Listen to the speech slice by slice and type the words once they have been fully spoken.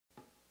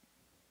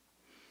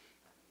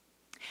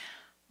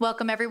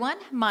Welcome, everyone.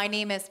 My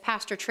name is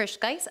Pastor Trish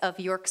Guise of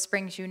York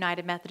Springs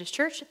United Methodist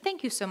Church.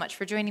 Thank you so much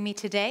for joining me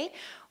today.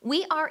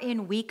 We are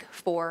in week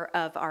 4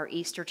 of our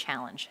Easter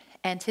challenge,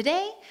 and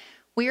today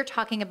we are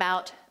talking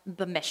about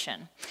the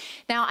mission.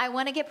 Now, I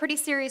want to get pretty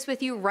serious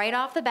with you right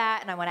off the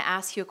bat, and I want to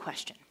ask you a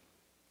question.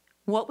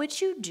 What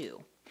would you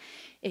do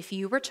if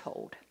you were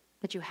told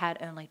that you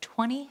had only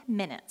 20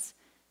 minutes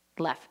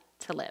left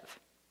to live?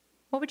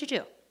 What would you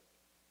do?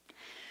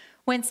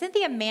 When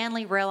Cynthia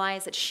Manley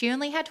realized that she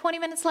only had 20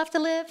 minutes left to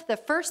live, the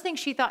first thing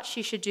she thought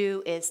she should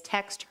do is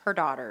text her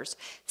daughters,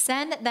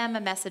 send them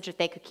a message that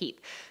they could keep.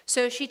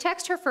 So she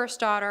texted her first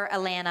daughter,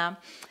 Alana,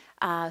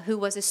 who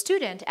was a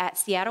student at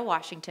Seattle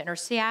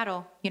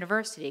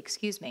University,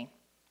 excuse me.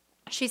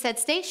 She said,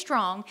 "Stay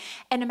strong,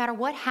 and no matter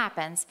what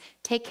happens,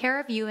 take care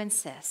of you and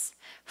sis.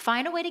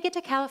 Find a way to get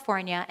to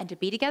California and to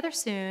be together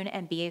soon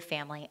and be a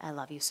family. I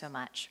love you so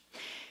much."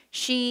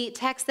 She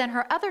texted then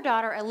her other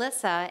daughter,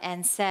 Alyssa,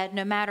 and said,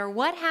 "No matter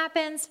what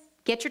happens,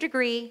 get your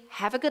degree,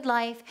 have a good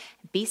life,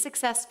 be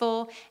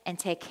successful, and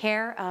take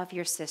care of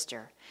your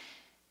sister."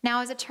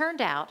 Now, as it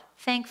turned out,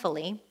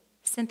 thankfully,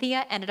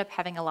 Cynthia ended up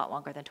having a lot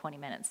longer than 20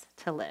 minutes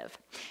to live.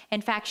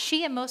 In fact,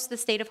 she and most of the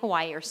state of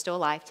Hawaii are still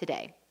alive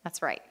today.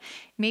 That's right.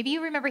 Maybe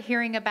you remember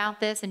hearing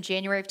about this in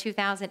January of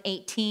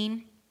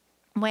 2018.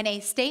 When a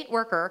state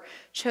worker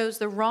chose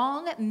the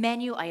wrong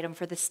menu item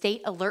for the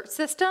state alert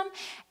system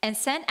and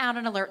sent out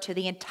an alert to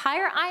the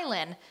entire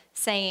island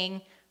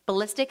saying,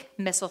 "Ballistic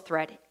missile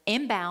threat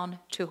inbound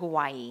to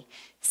Hawaii.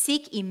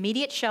 Seek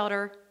immediate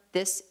shelter.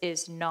 This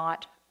is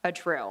not a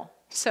drill."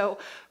 So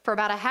for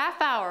about a half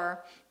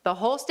hour, the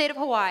whole state of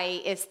Hawaii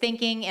is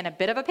thinking, in a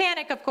bit of a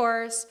panic, of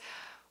course,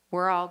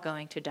 we're all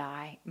going to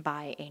die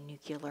by a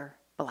nuclear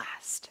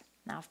blast.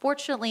 Now,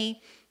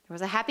 fortunately, there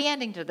was a happy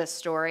ending to this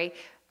story.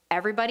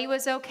 Everybody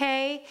was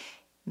okay.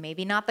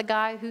 Maybe not the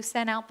guy who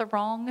sent out the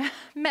wrong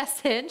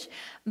message,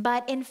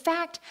 but in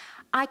fact,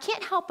 I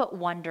can't help but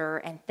wonder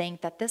and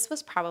think that this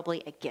was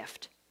probably a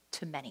gift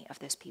to many of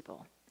those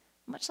people.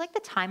 Much like the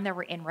time that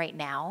we're in right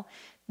now,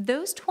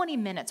 those 20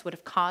 minutes would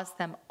have caused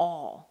them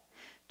all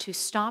to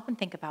stop and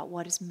think about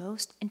what is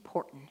most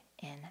important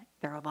in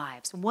their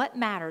lives, what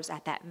matters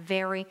at that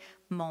very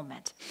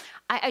moment.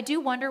 I do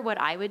wonder what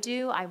I would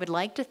do. I would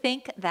like to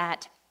think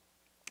that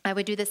I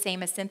would do the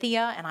same as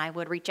Cynthia, and I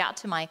would reach out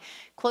to my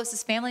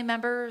closest family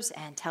members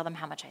and tell them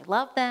how much I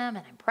love them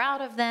and I'm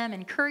proud of them,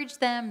 encourage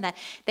them that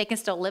they can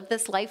still live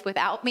this life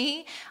without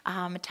me,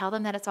 tell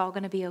them that it's all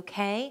going to be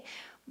okay.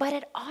 But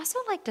I'd also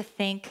like to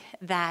think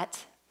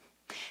that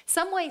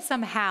some way,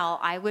 somehow,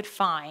 I would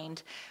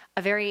find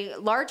a very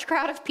large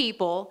crowd of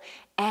people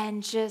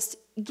and just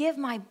give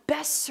my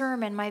best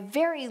sermon, my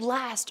very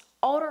last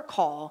altar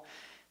call,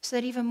 so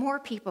that even more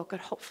people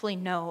could hopefully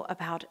know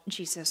about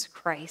Jesus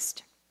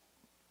Christ.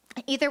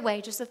 Either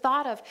way, just the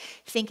thought of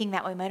thinking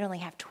that we might only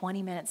have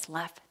 20 minutes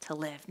left to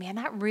live, man,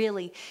 that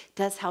really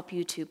does help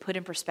you to put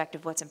in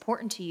perspective what's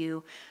important to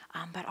you,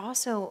 but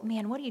also,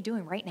 man, what are you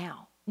doing right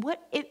now?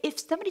 What if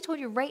somebody told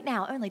you right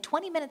now, only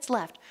 20 minutes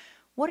left,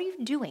 what are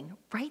you doing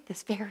right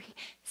this very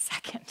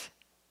second?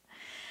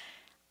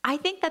 I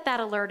think that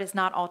alert is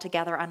not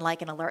altogether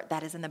unlike an alert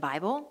that is in the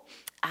Bible.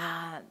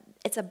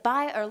 It's an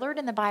alert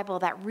in the Bible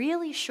that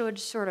really should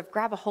sort of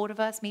grab a hold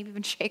of us, maybe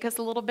even shake us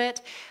a little bit,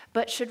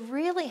 but should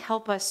really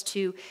help us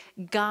to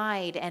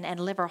guide and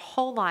live our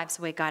whole lives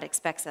the way God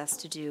expects us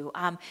to do.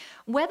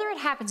 Whether it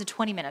happens in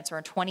 20 minutes or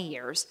in 20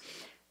 years,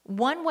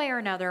 one way or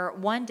another,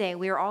 one day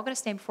we are all going to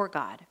stand before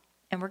God,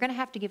 and we're going to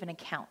have to give an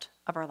account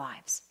of our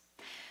lives.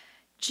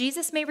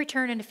 Jesus may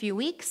return in a few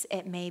weeks.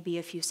 It may be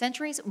a few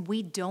centuries.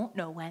 We don't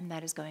know when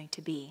that is going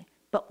to be,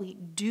 but we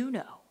do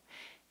know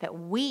that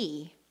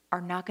we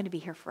are not going to be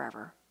here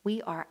forever.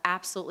 We are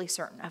absolutely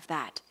certain of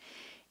that.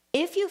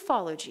 If you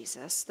follow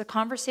Jesus, the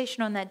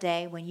conversation on that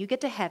day, when you get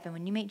to heaven,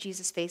 when you meet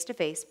Jesus face to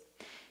face,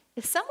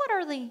 is somewhat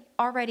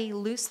already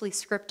loosely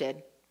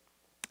scripted.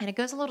 And it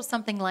goes a little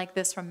something like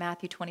this from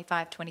Matthew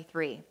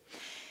 25:23.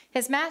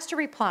 His master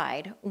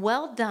replied,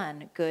 "Well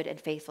done, good and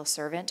faithful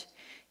servant.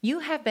 You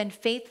have been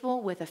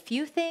faithful with a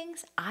few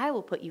things. I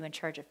will put you in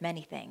charge of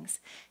many things.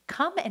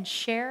 Come and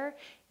share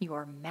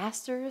your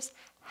master's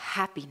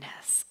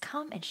happiness."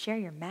 Come and share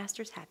your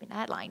master's happiness.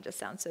 That line just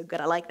sounds so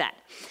good. I like that.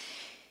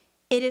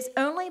 It is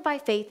only by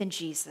faith in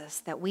Jesus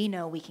that we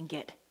know we can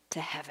get to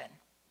heaven.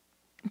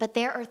 But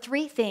there are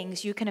 3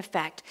 things you can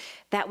affect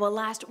that will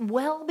last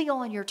well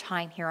beyond your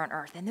time here on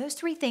earth. And those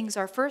 3 things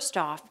are, first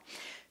off,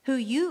 who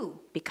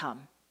you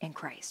become in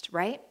Christ,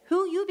 right?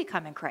 Who you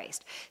become in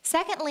Christ.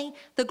 Secondly,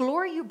 the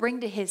glory you bring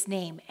to his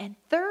name. And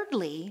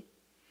thirdly,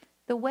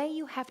 the way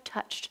you have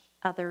touched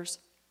others'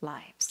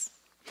 lives.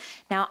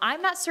 Now,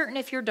 I'm not certain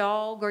if your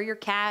dog or your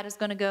cat is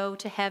going to go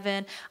to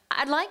heaven.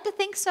 I'd like to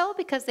think so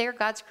because they are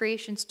God's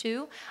creations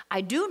too.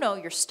 I do know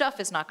your stuff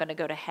is not going to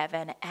go to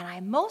heaven. And I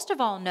most of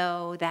all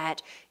know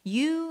that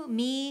you,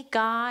 me,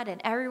 God,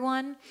 and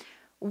everyone,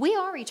 we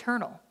are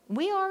eternal.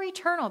 We are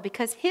eternal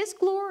because his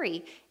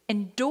glory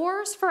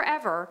endures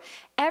forever.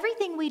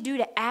 Everything we do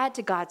to add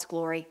to God's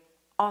glory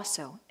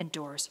also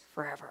endures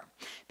forever.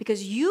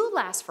 Because you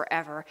last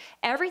forever,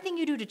 everything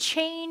you do to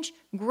change,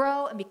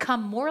 grow, and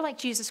become more like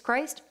Jesus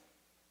Christ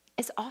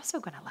is also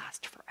going to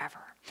last forever.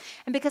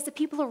 And because the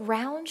people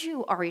around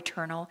you are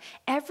eternal,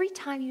 every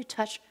time you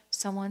touch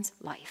someone's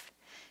life,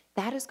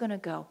 that is going to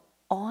go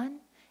on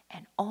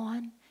and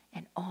on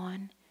and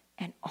on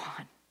and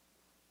on.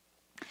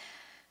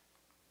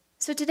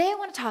 So today I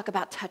want to talk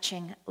about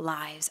touching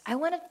lives. I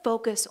want to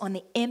focus on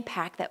the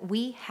impact that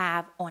we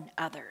have on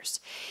others.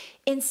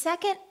 In 2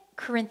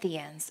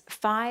 Corinthians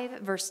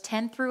 5, verse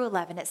 10 through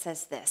 11, it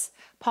says this.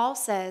 Paul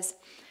says,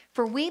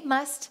 "For we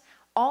must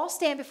all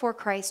stand before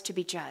Christ to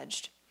be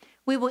judged.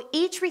 We will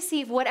each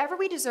receive whatever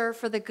we deserve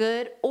for the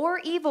good or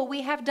evil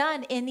we have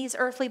done in this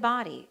earthly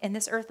body.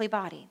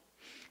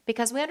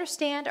 Because we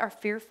understand our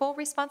fearful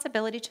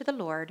responsibility to the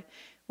Lord,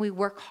 we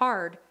work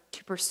hard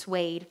to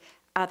persuade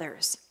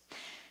others."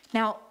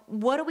 Now,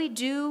 what we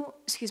do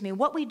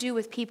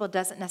with people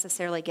doesn't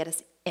necessarily get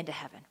us into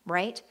heaven,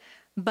 right?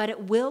 But it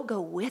will go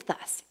with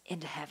us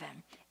into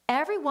heaven.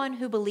 Everyone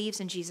who believes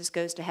in Jesus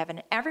goes to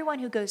heaven. Everyone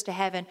who goes to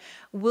heaven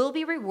will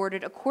be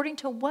rewarded according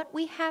to what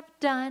we have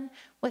done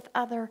with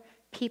other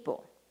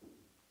people.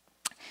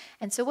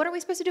 And so what are we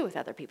supposed to do with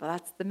other people?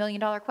 That's the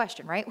million-dollar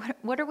question, right?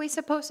 What are we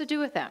supposed to do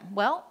with them?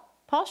 Well,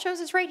 Paul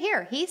shows us right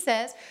here. He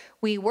says,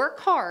 we work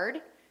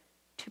hard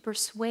to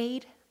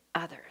persuade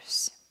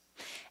others.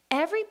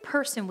 Every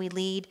person we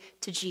lead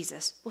to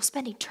Jesus will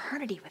spend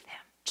eternity with him.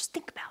 Just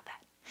think about that.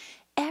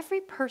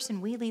 Every person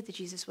we lead to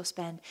Jesus will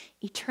spend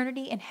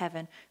eternity in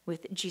heaven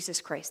with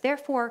Jesus Christ.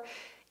 Therefore,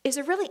 is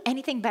there really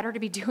anything better to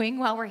be doing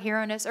while we're here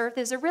on this earth?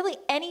 Is there really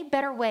any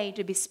better way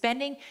to be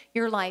spending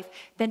your life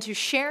than to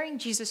sharing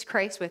Jesus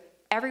Christ with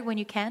everyone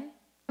you can?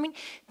 I mean,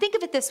 think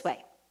of it this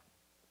way.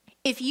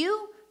 If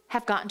you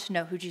have gotten to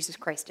know who Jesus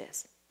Christ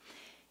is,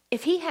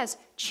 if he has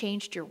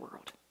changed your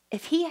world,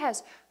 if he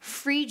has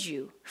freed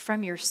you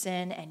from your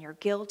sin and your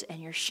guilt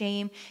and your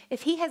shame,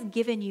 if he has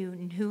given you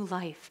new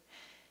life,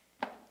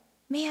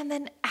 man,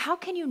 then how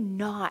can you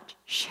not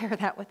share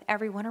that with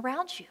everyone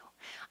around you?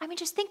 I mean,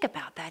 just think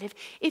about that.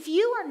 If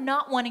you are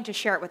not wanting to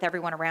share it with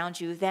everyone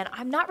around you, then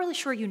I'm not really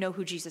sure you know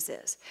who Jesus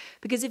is.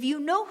 Because if you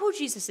know who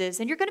Jesus is,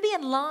 then you're going to be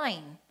in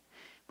line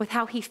with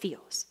how he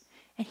feels.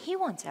 And he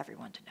wants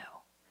everyone to know.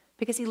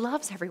 Because he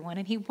loves everyone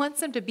and he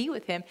wants them to be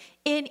with him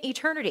in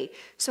eternity.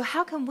 So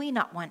how can we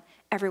not want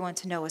everyone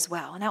to know as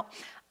well? Now,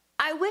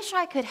 I wish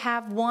I could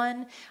have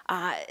one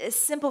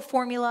simple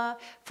formula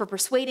for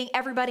persuading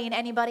everybody and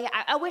anybody.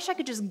 I wish I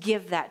could just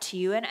give that to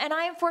you. And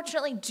I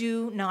unfortunately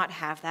do not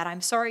have that.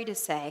 I'm sorry to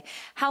say.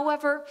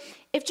 However,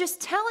 if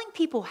just telling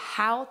people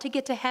how to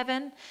get to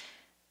heaven,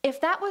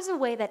 if that was a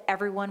way that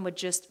everyone would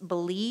just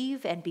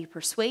believe and be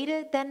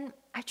persuaded, then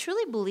I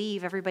truly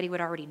believe everybody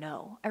would already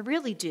know. I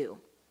really do.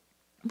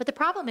 But the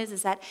problem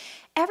is that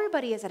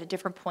everybody is at a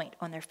different point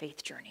on their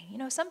faith journey. You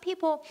know, some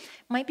people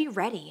might be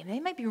ready. They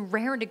might be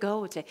raring to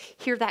go to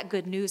hear that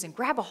good news and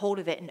grab a hold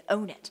of it and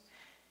own it.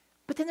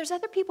 But then there's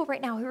other people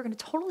right now who are going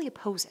to totally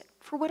oppose it.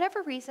 For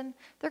whatever reason,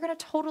 they're going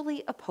to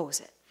totally oppose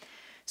it.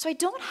 So I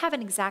don't have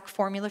an exact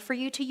formula for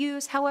you to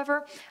use.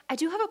 However, I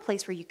do have a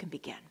place where you can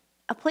begin.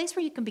 A place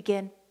where you can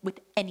begin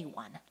with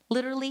anyone,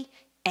 literally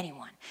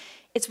anyone.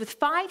 It's with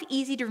 5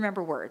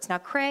 easy-to-remember words. Now,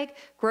 Craig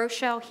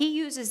Groeschel, he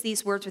uses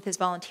these words with his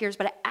volunteers,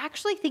 but I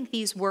actually think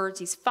these words,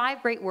 these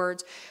 5 great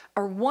words,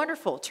 are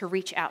wonderful to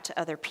reach out to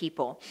other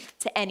people,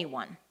 to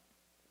anyone.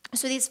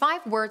 So these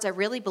 5 words, I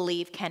really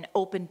believe, can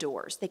open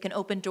doors. They can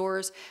open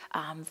doors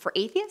for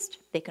atheists.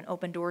 They can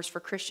open doors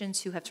for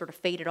Christians who have sort of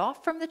faded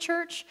off from the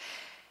church.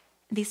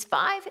 These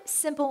 5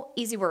 simple,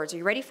 easy words. Are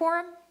you ready for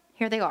them?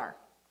 Here they are.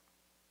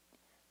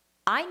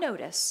 I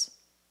notice,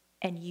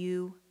 and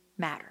you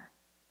matter.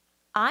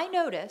 I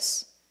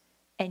notice,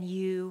 and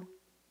you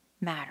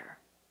matter.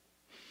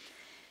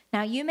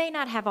 Now, you may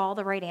not have all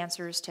the right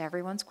answers to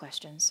everyone's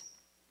questions.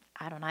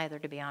 I don't either,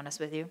 to be honest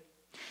with you.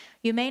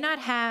 You may not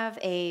have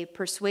a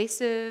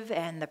persuasive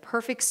and the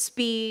perfect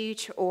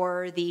speech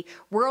or the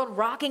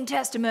world-rocking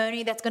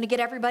testimony that's going to get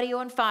everybody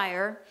on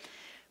fire,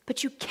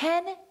 but you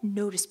can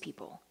notice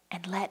people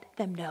and let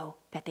them know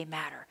that they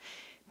matter.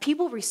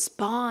 People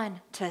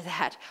respond to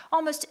that.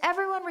 Almost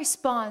everyone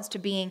responds to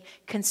being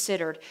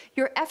considered.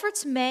 Your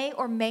efforts may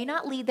or may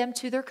not lead them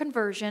to their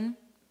conversion.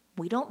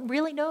 We don't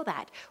really know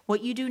that.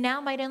 What you do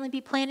now might only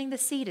be planting the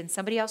seed and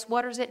somebody else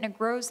waters it and it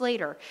grows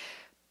later.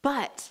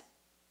 But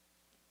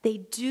they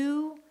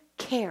do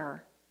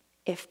care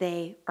if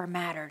they are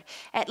mattered.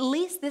 At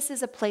least this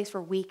is a place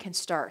where we can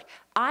start.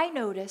 I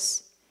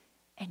notice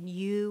and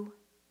you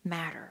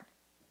matter.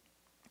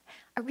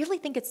 I really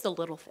think it's the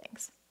little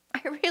things.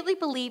 I really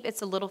believe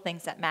it's the little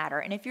things that matter.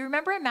 And if you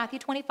remember in Matthew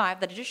 25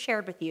 that I just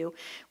shared with you,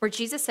 where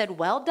Jesus said,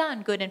 well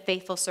done, good and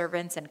faithful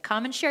servants, and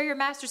come and share your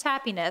master's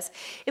happiness.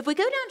 If we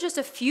go down just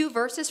a few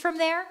verses from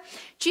there,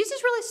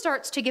 Jesus really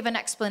starts to give an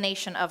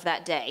explanation of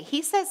that day.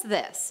 He says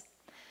this,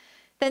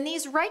 then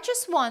these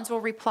righteous ones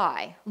will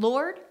reply,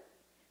 Lord,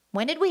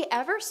 when did we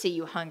ever see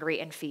you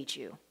hungry and feed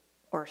you,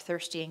 or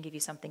thirsty and give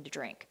you something to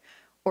drink,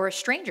 or a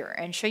stranger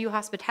and show you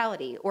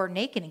hospitality, or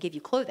naked and give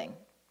you clothing?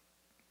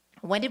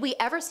 When did we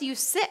ever see you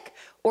sick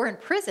or in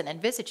prison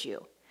and visit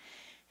you?"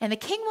 And the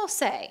king will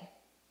say,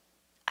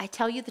 "I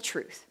tell you the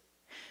truth.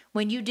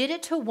 When you did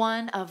it to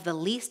one of the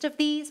least of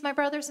these, my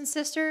brothers and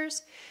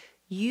sisters,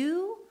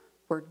 you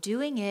were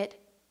doing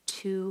it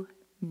to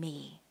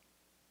me."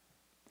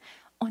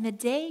 On the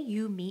day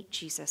you meet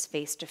Jesus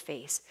face to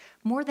face,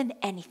 more than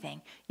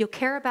anything, you'll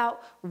care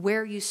about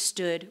where you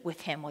stood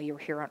with him while you were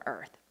here on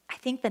earth. I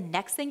think the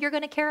next thing you're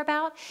going to care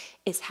about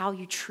is how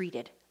you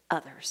treated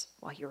others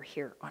while you were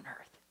here on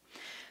earth.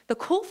 The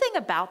cool thing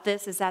about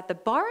this is that the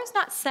bar is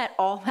not set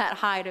all that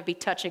high to be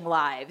touching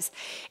lives.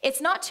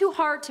 It's not too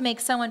hard to make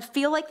someone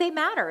feel like they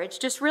matter. It's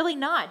just really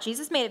not.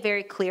 Jesus made it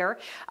very clear.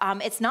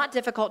 It's not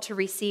difficult to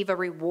receive a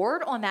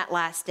reward on that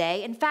last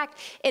day. In fact,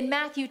 in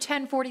Matthew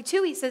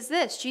 10:42, he says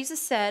this.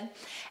 Jesus said,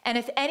 "And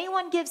if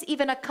anyone gives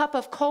even a cup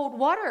of cold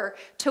water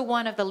to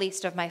one of the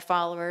least of my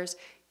followers,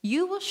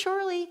 you will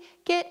surely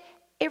get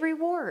a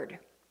reward."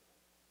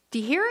 Do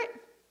you hear it?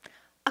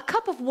 A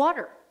cup of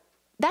water.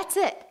 That's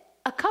it.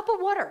 A cup of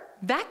water.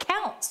 That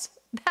counts.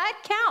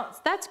 That counts.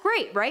 That's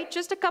great, right?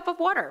 Just a cup of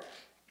water.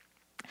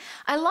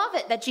 I love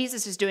it that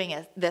Jesus is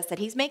doing this, that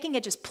he's making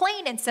it just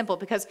plain and simple,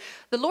 because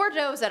the Lord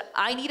knows that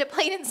I need it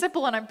plain and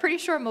simple, and I'm pretty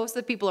sure most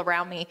of the people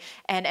around me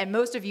and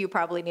most of you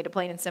probably need it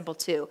plain and simple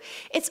too.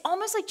 It's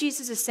almost like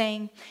Jesus is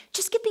saying,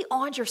 just get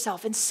beyond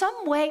yourself in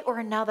some way or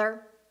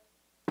another,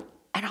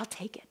 and I'll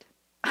take it.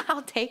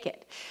 I'll take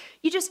it.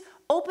 You just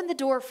open the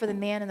door for the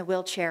man in the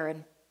wheelchair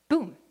and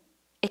boom,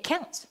 it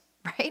counts.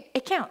 Right?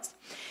 It counts.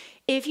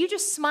 If you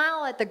just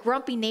smile at the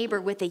grumpy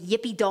neighbor with a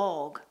yippy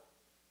dog,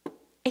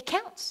 it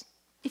counts.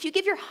 If you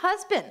give your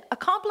husband a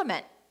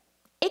compliment,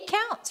 it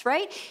counts,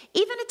 right?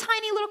 Even a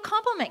tiny little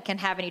compliment can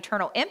have an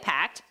eternal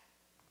impact.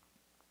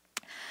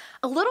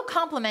 A little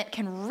compliment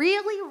can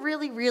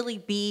really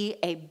be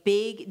a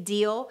big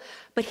deal.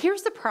 But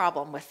here's the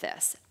problem with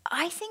this.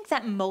 I think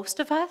that most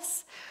of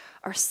us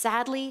are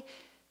sadly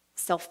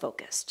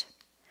self-focused.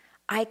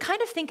 I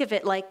kind of think of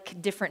it like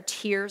different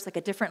tiers, like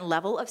a different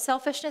level of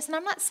selfishness. And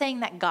I'm not saying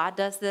that God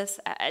does this.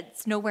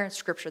 It's nowhere in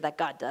Scripture that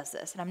God does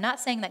this. And I'm not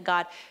saying that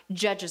God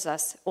judges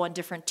us on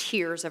different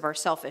tiers of our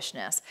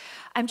selfishness.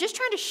 I'm just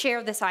trying to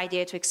share this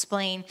idea to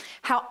explain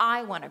how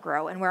I want to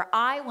grow and where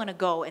I want to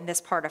go in this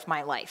part of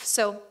my life.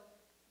 So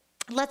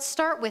let's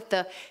start with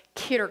the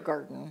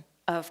kindergarten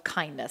of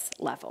kindness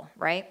level,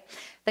 right?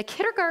 The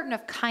kindergarten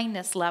of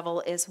kindness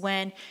level is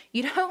when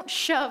you don't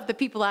shove the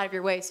people out of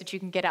your way so that you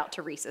can get out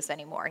to recess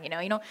anymore. You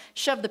don't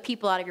shove the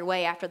people out of your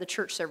way after the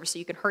church service so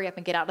you can hurry up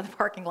and get out of the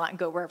parking lot and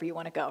go wherever you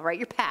want to go, right?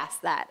 You're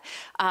past that.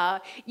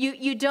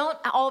 You don't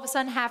all of a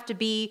sudden have to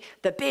be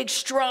the big,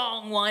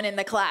 strong one in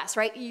the class,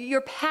 right?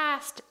 You're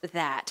past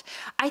that.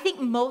 I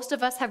think most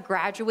of us have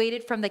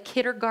graduated from the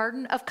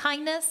kindergarten of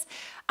kindness.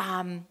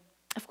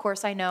 Of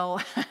course, I know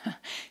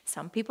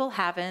some people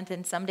haven't,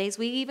 and some days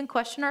we even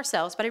question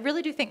ourselves, but I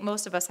really do think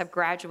most of us have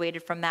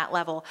graduated from that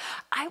level.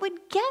 I would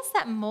guess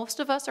that most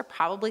of us are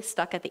probably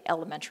stuck at the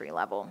elementary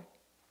level.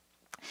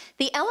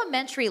 The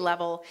elementary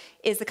level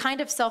is the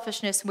kind of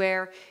selfishness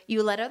where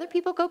you let other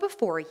people go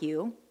before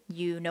you.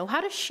 You know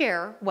how to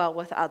share well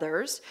with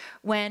others.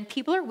 When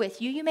people are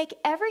with you, you make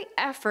every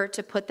effort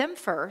to put them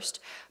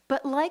first,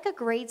 but like a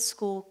grade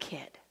school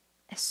kid,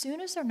 as soon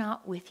as they're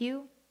not with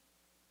you,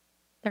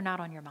 they're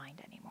not on your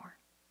mind anymore.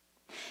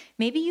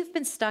 Maybe you've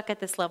been stuck at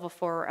this level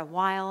for a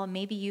while.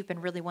 Maybe you've been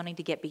really wanting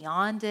to get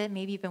beyond it.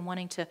 Maybe you've been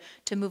wanting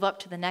to move up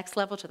to the next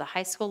level, to the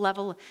high school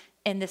level.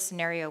 In this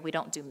scenario, we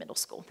don't do middle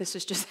school. This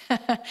is just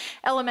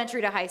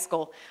elementary to high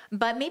school.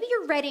 But maybe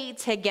you're ready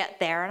to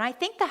get there. And I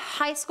think the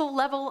high school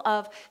level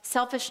of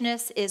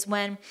selfishness is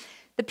when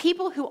the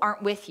people who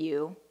aren't with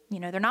you,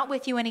 they're not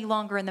with you any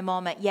longer in the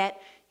moment,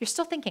 yet you're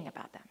still thinking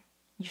about them.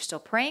 You're still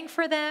praying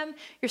for them.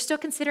 You're still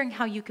considering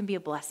how you can be a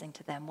blessing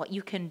to them, what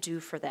you can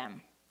do for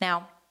them.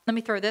 Now, let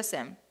me throw this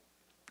in.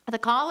 The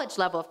college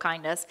level of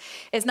kindness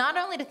is not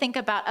only to think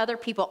about other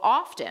people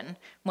often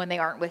when they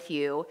aren't with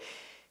you,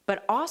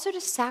 but also to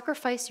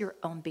sacrifice your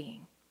own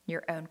being,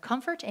 your own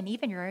comfort, and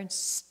even your own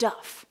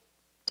stuff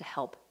to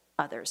help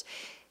others.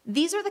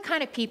 These are the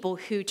kind of people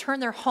who turn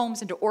their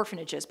homes into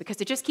orphanages because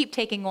they just keep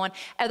taking on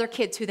other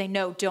kids who they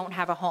know don't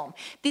have a home.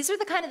 These are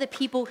the kind of the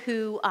people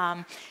who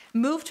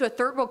move to a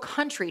third world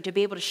country to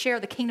be able to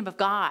share the kingdom of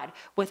God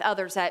with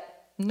others that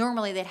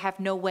normally they'd have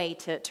no way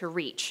to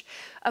reach.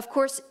 Of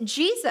course,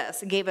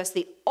 Jesus gave us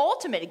the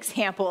ultimate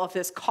example of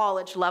this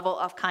college level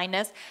of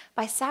kindness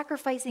by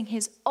sacrificing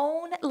his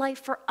own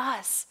life for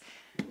us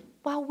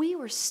while we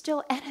were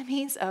still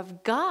enemies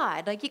of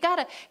God. Like, you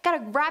gotta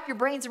wrap your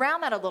brains around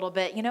that a little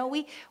bit.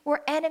 We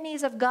were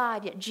enemies of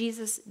God, yet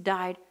Jesus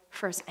died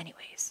for us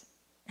anyways.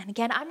 And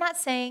again, I'm not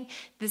saying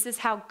this is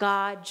how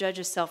God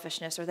judges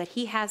selfishness or that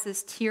he has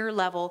this tier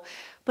level,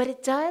 but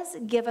it does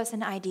give us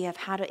an idea of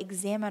how to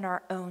examine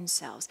our own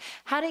selves,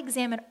 how to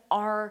examine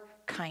our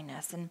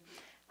kindness and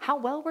how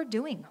well we're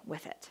doing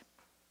with it.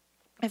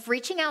 If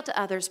reaching out to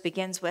others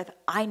begins with,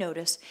 I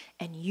notice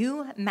and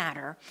you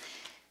matter,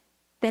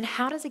 then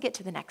how does it get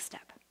to the next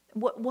step?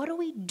 What do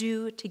we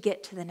do to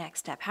get to the next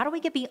step? How do we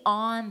get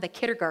beyond the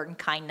kindergarten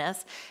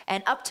kindness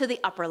and up to the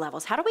upper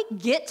levels? How do we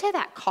get to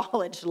that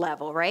college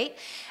level, right?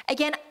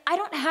 Again, I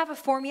don't have a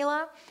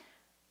formula,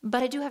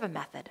 but I do have a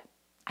method.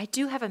 I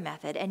do have a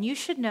method, and you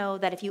should know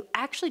that if you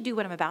actually do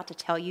what I'm about to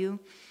tell you,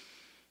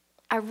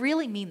 I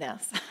really mean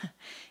this.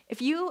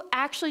 If you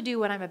actually do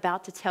what I'm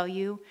about to tell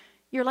you,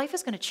 your life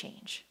is going to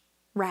change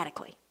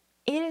radically.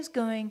 It is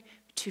going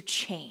to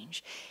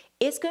change.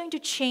 It's going to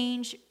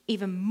change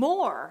even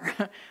more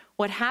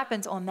what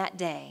happens on that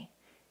day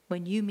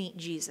when you meet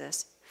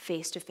Jesus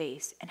face to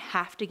face and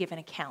have to give an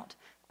account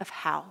of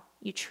how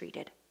you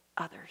treated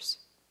others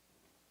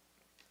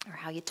or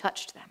how you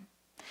touched them.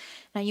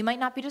 Now, you might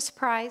not be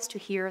surprised to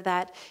hear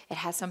that it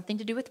has something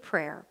to do with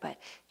prayer, but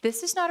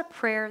this is not a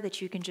prayer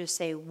that you can just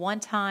say one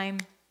time,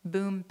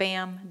 boom,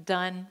 bam,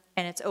 done,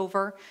 and it's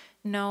over.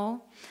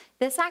 No,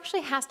 this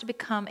actually has to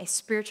become a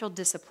spiritual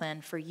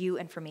discipline for you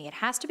and for me. It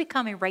has to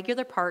become a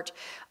regular part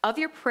of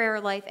your prayer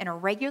life and a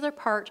regular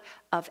part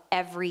of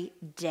every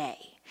day.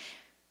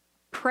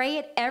 Pray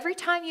it every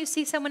time you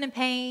see someone in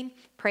pain.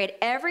 Pray it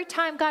every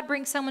time God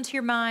brings someone to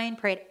your mind.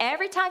 Pray it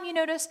every time you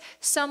notice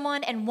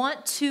someone and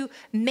want to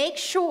make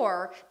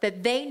sure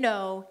that they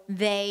know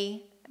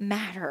they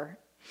matter.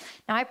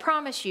 Now, I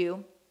promise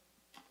you,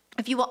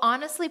 if you will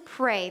honestly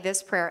pray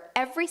this prayer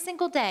every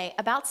single day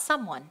about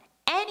someone,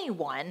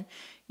 anyone,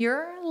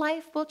 your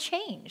life will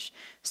change.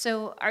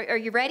 So are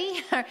you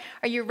ready?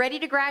 Are you ready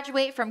to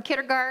graduate from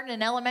kindergarten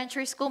and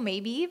elementary school,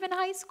 maybe even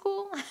high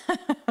school?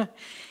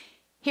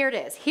 Here it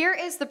is. Here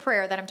is the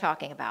prayer that I'm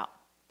talking about.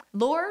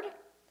 Lord,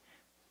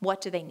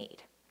 what do they need?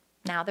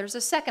 Now, there's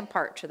a second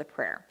part to the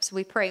prayer. So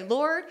we pray,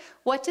 Lord,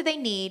 what do they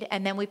need?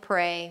 And then we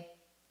pray,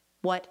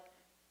 what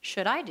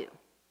should I do?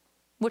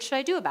 What should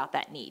I do about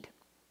that need?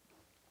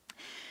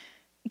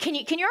 Can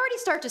you already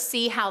start to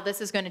see how this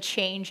is going to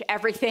change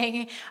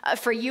everything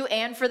for you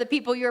and for the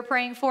people you're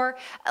praying for?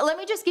 Let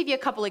me just give you a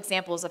couple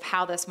examples of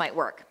how this might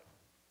work.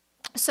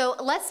 So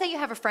let's say you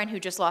have a friend who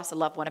just lost a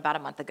loved one about a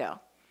month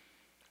ago.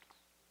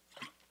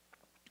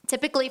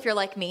 Typically, if you're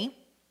like me,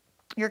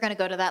 you're going to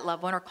go to that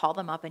loved one or call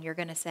them up and you're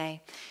going to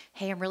say,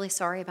 hey, I'm really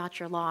sorry about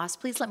your loss.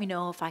 Please let me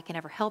know if I can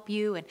ever help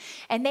you.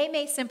 And they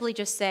may simply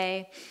just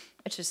say,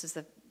 it's just as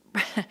the,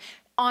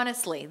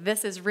 honestly,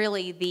 this is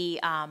really the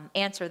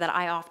answer that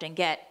I often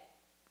get.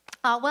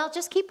 Well,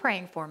 just keep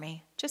praying for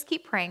me. Just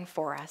keep praying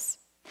for us.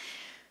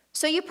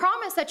 So you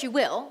promise that you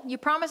will. You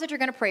promise that you're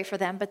going to pray for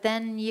them, but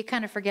then you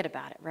kind of forget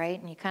about it, right?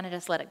 And you kind of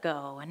just let it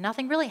go. And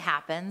nothing really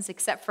happens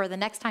except for the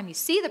next time you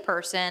see the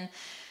person,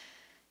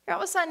 you're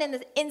all of a sudden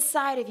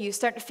inside of you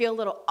starting to feel a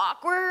little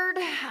awkward.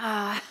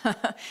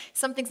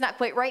 Something's not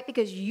quite right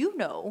because you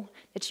know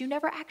that you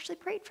never actually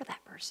prayed for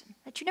that person,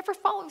 that you never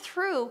followed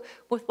through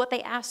with what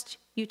they asked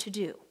you to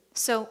do.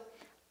 So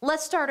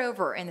let's start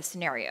over in the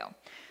scenario.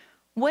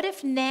 What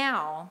if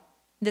now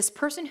this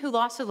person who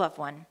lost a loved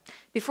one,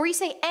 before you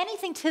say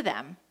anything to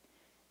them,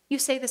 you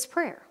say this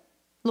prayer,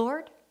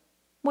 Lord,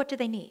 what do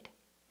they need?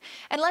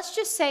 And let's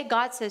just say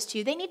God says to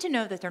you, they need to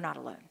know that they're not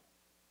alone.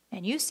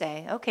 And you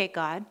say, okay,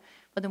 God,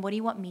 well, then what do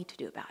you want me to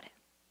do about it?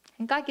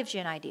 And God gives you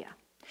an idea.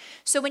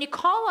 So when you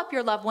call up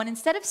your loved one,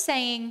 instead of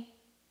saying,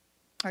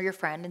 or your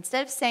friend,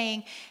 instead of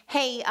saying,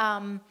 hey,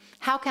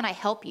 how can I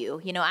help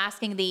you? You know,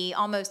 asking the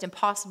almost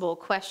impossible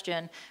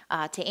question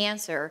to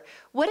answer.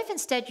 What if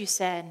instead you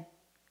said,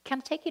 can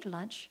I take you to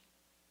lunch?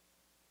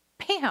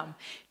 Bam,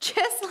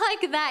 just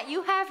like that,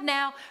 you have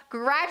now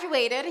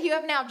graduated. You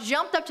have now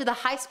jumped up to the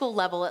high school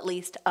level, at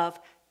least, of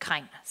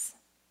kindness.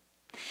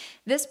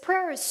 This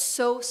prayer is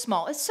so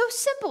small. It's so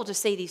simple to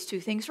say these two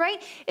things,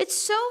 right? It's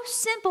so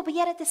simple, but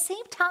yet at the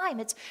same time,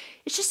 it's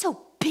just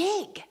so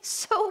big,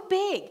 so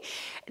big.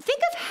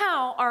 Think of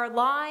how our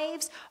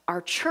lives,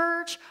 our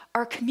church,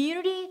 our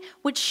community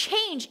would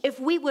change if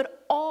we would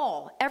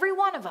all, every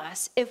one of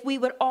us, if we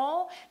would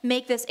all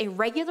make this a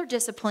regular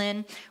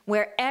discipline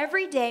where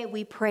every day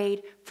we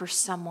prayed for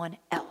someone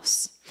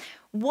else.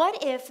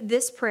 What if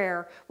this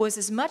prayer was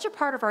as much a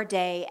part of our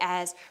day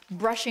as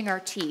brushing our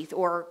teeth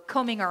or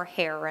combing our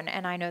hair?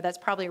 And I know that's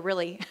probably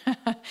really,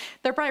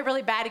 they're probably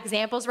really bad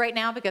examples right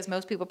now because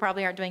most people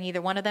probably aren't doing either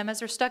one of them as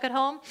they're stuck at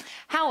home.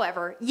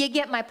 However, you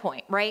get my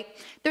point, right?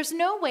 There's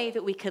no way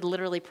that we could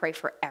literally pray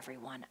for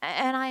everyone.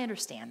 And I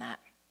understand that.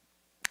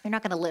 You're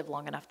not going to live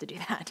long enough to do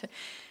that.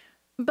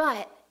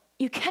 But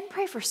you can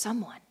pray for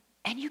someone,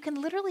 and you can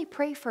literally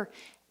pray for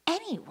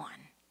anyone.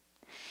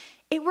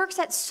 It works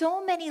at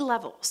so many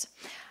levels.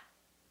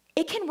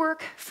 It can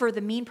work for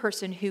the mean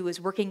person who is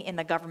working in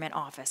the government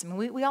office. I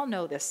mean, we all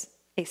know this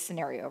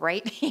scenario,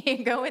 right?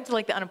 You go into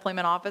like the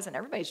unemployment office and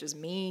everybody's just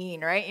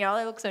mean, right? You know,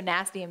 they look so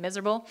nasty and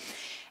miserable.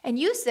 And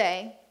you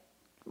say,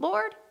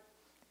 Lord,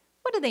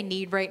 what do they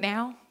need right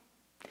now?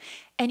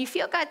 And you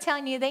feel God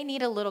telling you they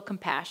need a little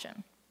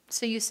compassion.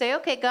 So you say,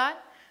 okay, God,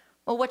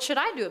 well, what should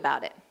I do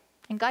about it?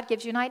 And God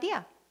gives you an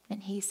idea.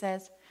 And he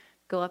says,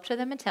 go up to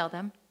them and tell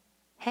them,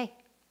 hey,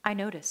 I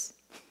notice.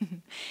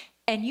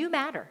 And you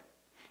matter.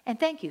 And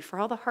thank you for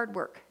all the hard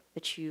work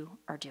that you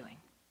are doing.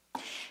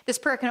 This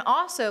prayer can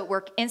also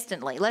work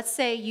instantly. Let's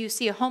say you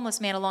see a homeless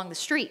man along the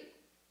street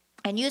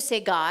And you say,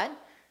 God,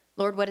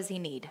 Lord, what does he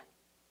need?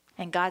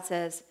 And God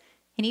says,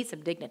 he needs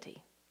some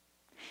dignity.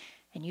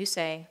 And you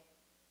say,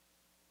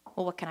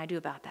 well, what can I do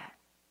about that?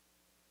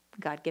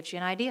 God gives you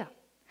an idea.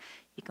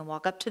 You can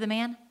walk up to the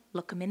man,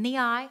 look him in the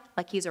eye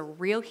like he's a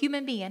real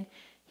human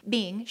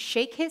being,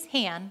 shake his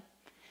hand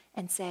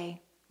and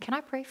say, can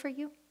I pray for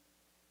you?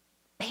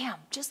 Bam,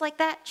 just like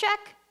that,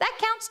 check. That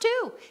counts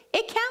too.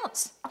 It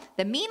counts.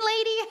 The mean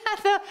lady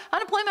at the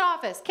unemployment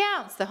office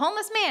counts. The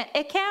homeless man,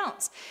 it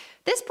counts.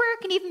 This prayer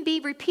can even be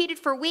repeated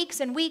for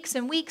weeks and weeks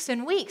and weeks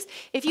and weeks.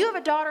 If you have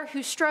a daughter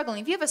who's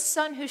struggling, if you have a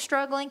son who's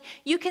struggling,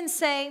 you can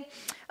say,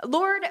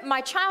 Lord,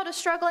 my child is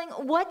struggling.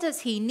 What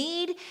does he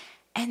need?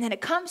 And then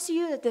it comes to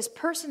you that this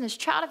person, this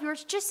child of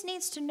yours, just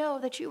needs to know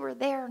that you were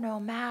there no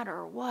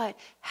matter what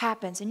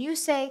happens. And you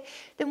say,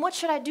 then what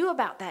should I do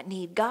about that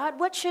need, God?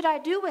 What should I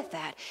do with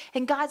that?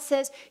 And God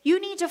says, you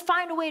need to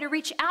find a way to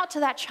reach out to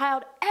that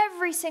child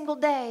every single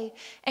day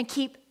and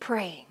keep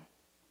praying.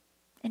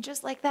 And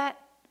just like that,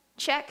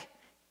 check,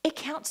 it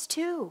counts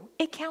too.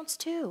 It counts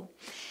too.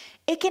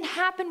 It can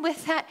happen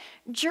with that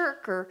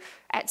jerk or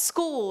at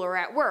school or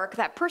at work,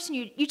 that person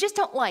you just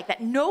don't like,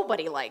 that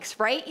nobody likes,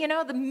 right? You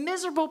know, the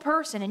miserable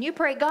person. And you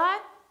pray, God,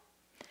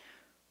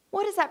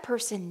 what does that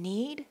person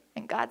need?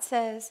 And God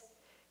says,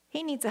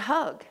 he needs a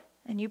hug.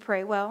 And you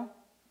pray, well,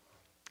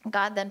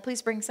 God, then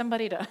please bring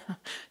somebody to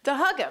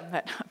hug him.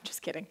 But I'm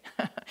just kidding.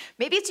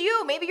 Maybe it's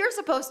you. Maybe you're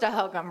supposed to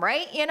hug him,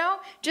 right? You know,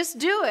 just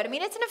do it. I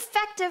mean, it's an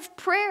effective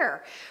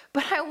prayer.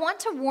 But I want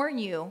to warn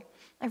you,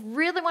 I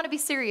really want to be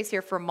serious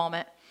here for a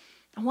moment.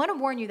 I want to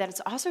warn you that it's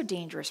also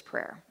dangerous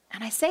prayer.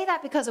 And I say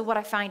that because of what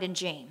I find in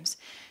James.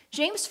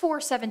 James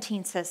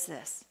 4:17 says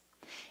this,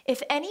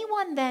 if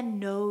anyone then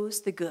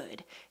knows the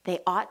good they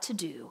ought to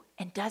do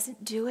and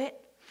doesn't do it,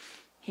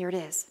 here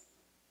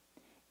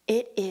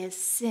it is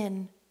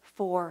sin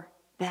for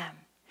them.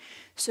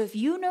 So if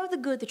you know the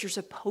good that you're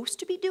supposed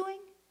to be doing,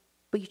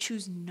 but you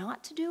choose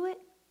not to do it,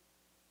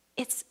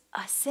 it's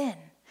a sin.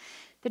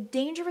 The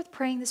danger with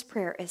praying this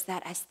prayer is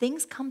that as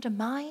things come to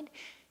mind,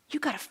 you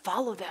got to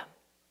follow them.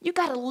 You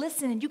got to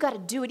listen and you got to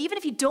do it. Even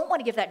if you don't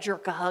want to give that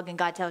jerk a hug and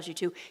God tells you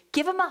to,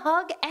 give him a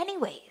hug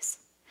anyways.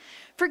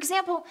 For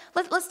example,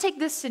 let's take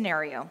this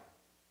scenario.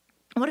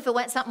 What if it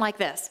went something like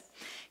this?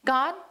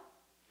 God,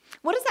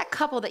 what is that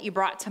couple that you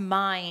brought to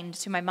my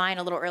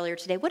mind a little earlier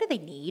today? What do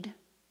they need?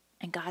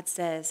 And God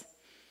says,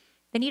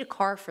 they need a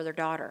car for their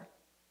daughter.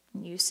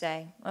 And you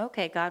say,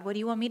 okay, God, what do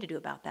you want me to do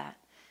about that?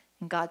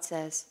 And God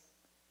says,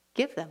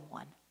 give them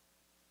one.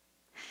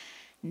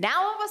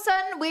 Now all of a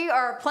sudden we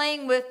are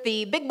playing with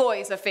the big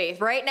boys of faith.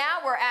 Right now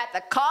we're at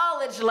the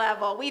college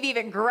level. We've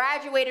even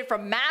graduated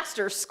from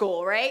master's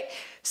school, right?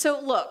 So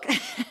look,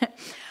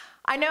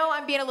 I know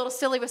I'm being a little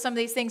silly with some of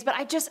these things, but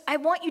I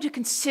want you to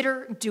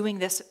consider doing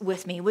this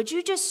with me. Would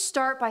you just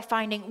start by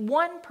finding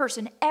one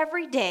person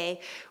every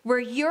day where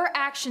your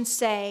actions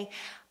say,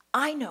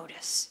 I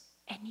notice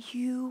and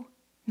you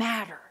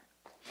matter?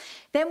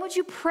 Then would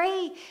you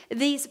pray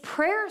these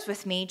prayers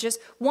with me just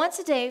once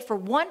a day for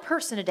one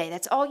person a day?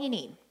 That's all you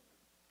need.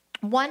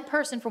 One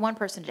person for one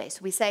person a day.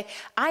 So we say,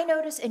 I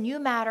notice and you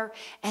matter.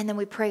 And then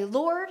we pray,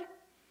 Lord,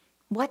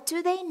 what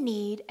do they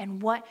need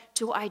and what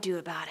do I do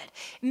about it?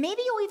 Maybe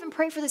you'll even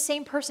pray for the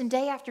same person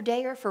day after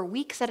day or for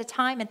weeks at a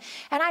time. And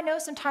I know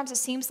sometimes it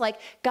seems like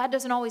God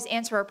doesn't always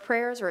answer our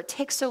prayers or it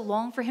takes so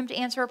long for him to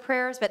answer our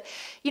prayers. But,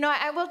 you know,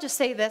 I will just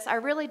say this. I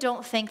really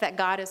don't think that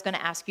God is going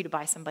to ask you to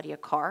buy somebody a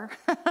car.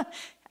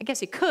 I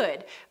guess he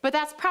could, but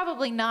that's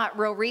probably not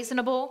real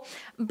reasonable.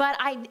 But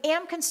I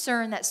am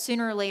concerned that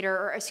sooner or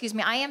later,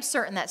 I am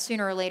certain that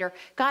sooner or later,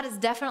 God is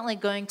definitely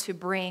going to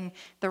bring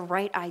the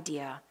right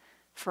idea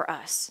for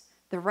us.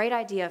 The right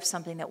idea of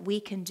something that we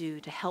can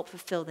do to help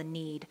fulfill the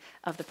need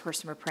of the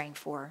person we're praying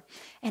for.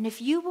 And if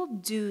you will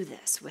do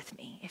this with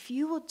me, if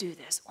you will do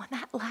this on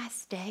that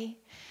last day,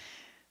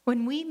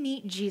 when we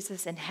meet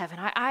Jesus in heaven,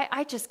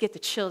 I just get the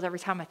chills every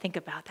time I think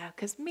about that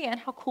because, man,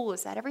 how cool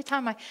is that? Every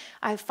time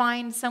I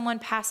find someone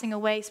passing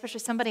away, especially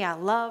somebody I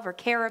love or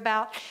care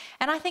about,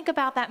 and I think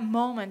about that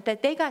moment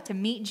that they got to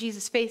meet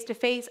Jesus face to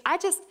face,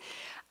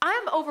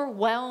 I'm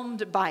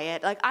overwhelmed by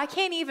it. Like, I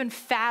can't even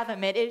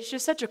fathom it. It's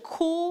just such a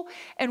cool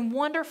and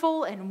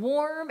wonderful and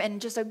warm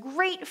and just a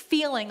great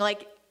feeling.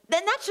 Like,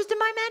 then that's just in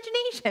my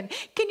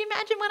imagination. Can you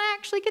imagine when I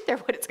actually get there,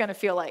 what it's going to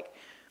feel like?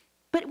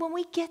 But when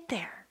we get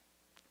there,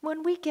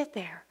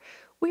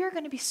 we are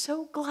going to be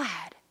so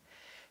glad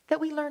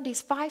that we learned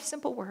these 5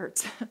 simple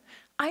words.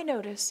 I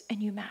notice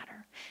and you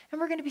matter. And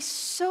we're going to be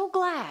so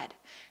glad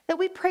that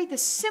we prayed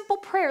this simple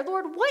prayer.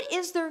 Lord, what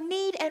is their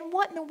need and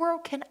what in the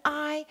world can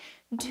I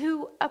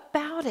do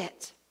about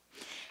it?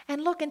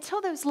 And look,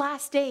 until those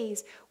last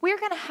days, we're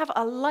going to have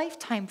a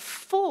lifetime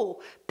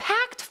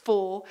packed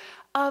full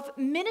of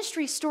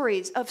ministry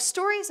stories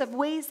of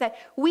ways that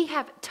we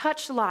have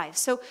touched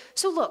lives. So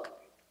look,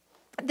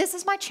 this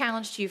is my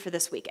challenge to you for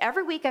this week.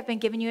 Every week I've been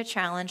giving you a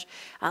challenge.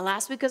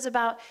 Last week was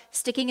about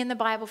sticking in the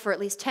Bible for at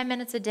least 10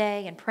 minutes a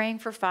day and praying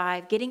for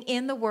 5, getting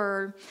in the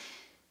Word.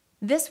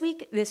 This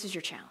week, this is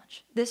your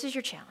challenge. This is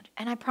your challenge.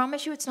 And I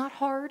promise you it's not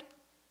hard,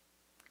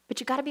 but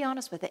you got to be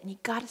honest with it, and you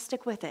got to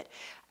stick with it.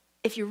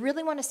 If you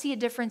really want to see a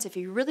difference, if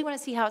you really want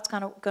to see how it's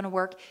going to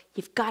work,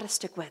 you've got to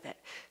stick with it.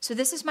 So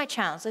this is my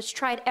challenge. Let's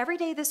try it every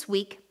day this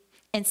week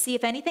and see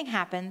if anything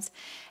happens.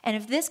 And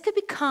if this could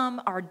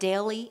become our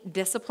daily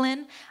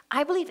discipline,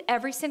 I believe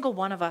every single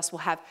one of us will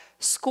have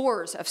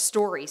scores of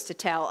stories to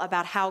tell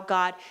about how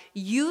God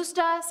used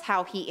us,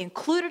 how he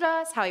included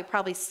us, how he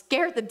probably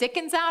scared the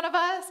dickens out of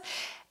us,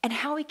 and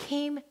how he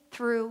came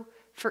through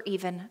for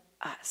even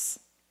us.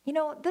 You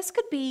know, this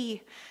could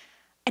be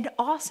an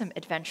awesome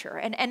adventure.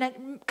 And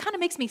it kind of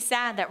makes me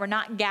sad that we're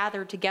not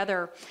gathered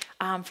together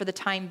for the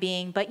time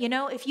being. But, you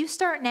know, if you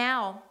start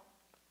now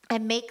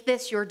and make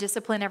this your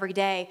discipline every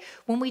day,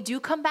 when we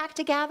do come back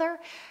together,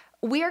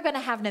 we are going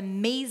to have an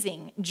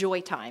amazing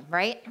joy time,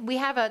 right? We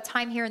have a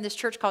time here in this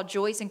church called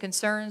Joys and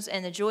Concerns,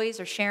 and the joys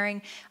are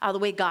sharing the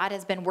way God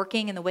has been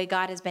working and the way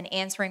God has been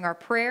answering our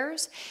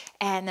prayers.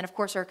 And then, of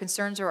course, our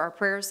concerns are our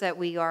prayers that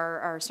we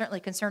are certainly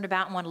concerned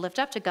about and want to lift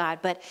up to God.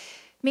 But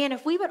man,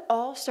 if we would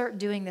all start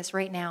doing this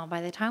right now,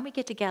 by the time we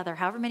get together,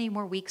 however many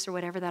more weeks or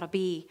whatever that'll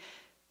be,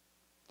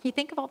 can you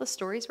think of all the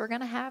stories we're going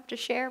to have to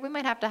share? We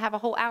might have to have a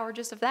whole hour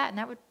just of that, and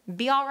that would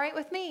be all right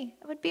with me.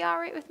 It would be all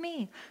right with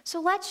me.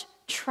 So let's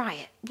try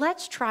it.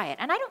 Let's try it.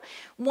 And I don't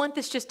want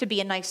this just to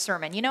be a nice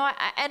sermon. You know,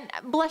 and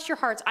bless your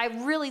hearts, I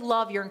really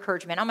love your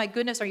encouragement. Oh my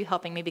goodness, are you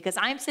helping me? Because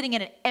I'm sitting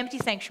in an empty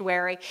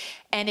sanctuary,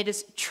 and it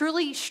is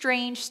truly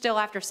strange still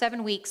after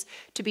 7 weeks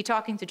to be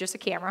talking to just a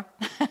camera.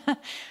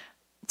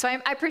 So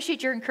I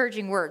appreciate your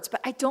encouraging words, but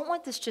I don't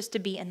want this just to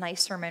be a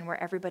nice sermon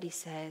where everybody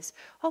says,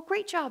 oh,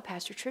 great job,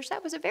 Pastor Trish.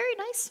 That was a very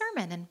nice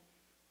sermon. And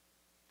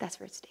that's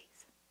where it stays.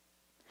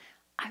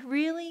 I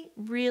really,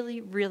 really,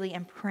 really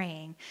am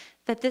praying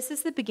that this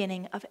is the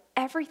beginning of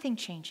everything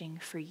changing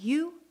for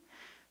you,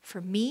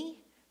 for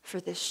me, for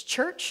this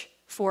church,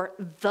 for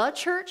the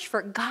church,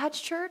 for God's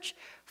church,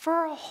 for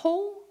our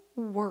whole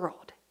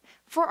world.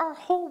 For our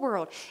whole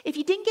world. If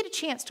you didn't get a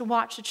chance to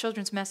watch the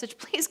children's message,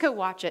 please go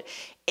watch it.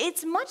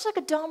 It's much like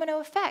a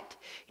domino effect.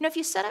 You know, if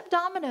you set up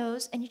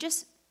dominoes and you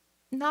just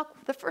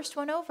knock the first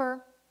one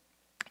over,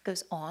 it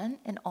goes on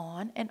and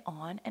on and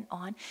on and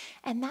on.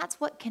 And that's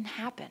what can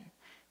happen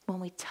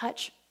when we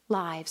touch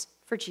lives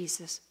for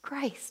Jesus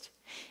Christ.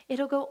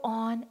 It'll go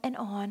on and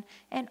on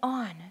and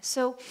on.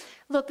 So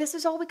look, this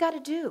is all we got to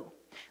do.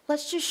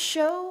 Let's just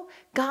show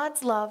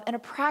God's love in a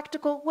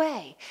practical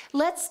way.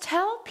 Let's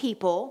tell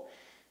people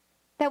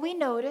that we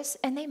notice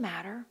and they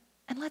matter.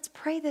 And let's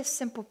pray this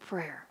simple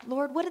prayer.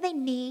 Lord, what do they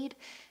need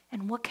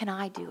and what can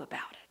I do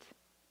about it?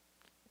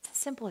 It's as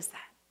simple as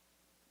that.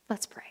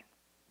 Let's pray.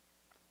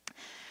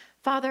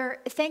 Father,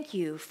 thank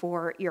you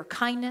for your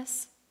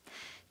kindness.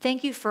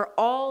 Thank you for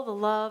all the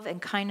love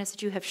and kindness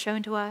that you have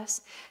shown to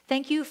us.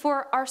 Thank you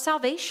for our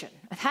salvation.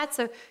 That's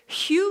a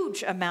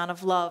huge amount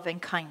of love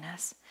and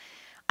kindness.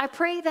 I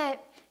pray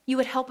that you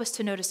would help us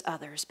to notice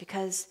others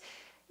because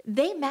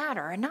they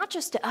matter, and not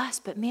just to us,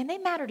 but man, they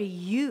matter to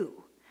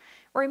you.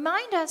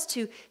 Remind us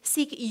to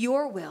seek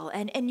your will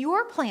and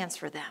your plans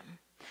for them.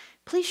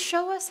 Please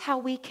show us how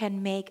we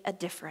can make a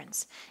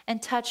difference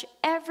and touch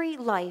every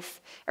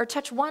life, or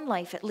touch one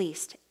life at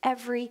least,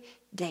 every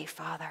day,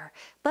 Father.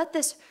 Let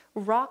this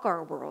rock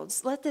our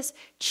worlds. Let this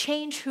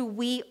change who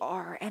we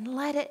are, and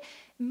let it,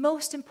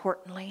 most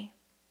importantly,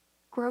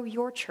 grow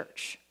your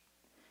church,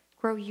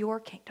 grow your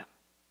kingdom.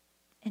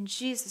 In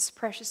Jesus'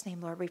 precious name,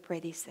 Lord, we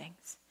pray these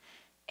things.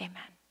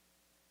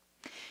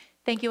 Amen.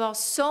 Thank you all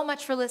so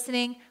much for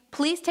listening.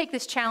 Please take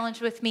this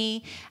challenge with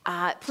me.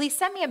 Please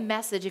send me a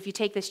message if you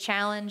take this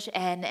challenge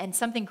and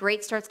something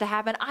great starts to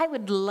happen. I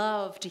would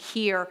love to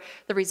hear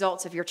the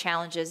results of your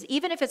challenges.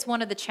 Even if it's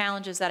one of the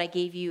challenges that I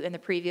gave you in the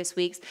previous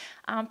weeks,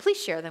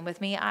 please share them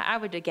with me. I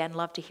would, again,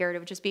 love to hear it. It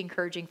would just be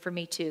encouraging for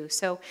me too.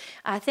 So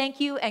thank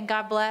you, and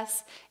God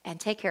bless,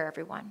 and take care,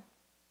 everyone.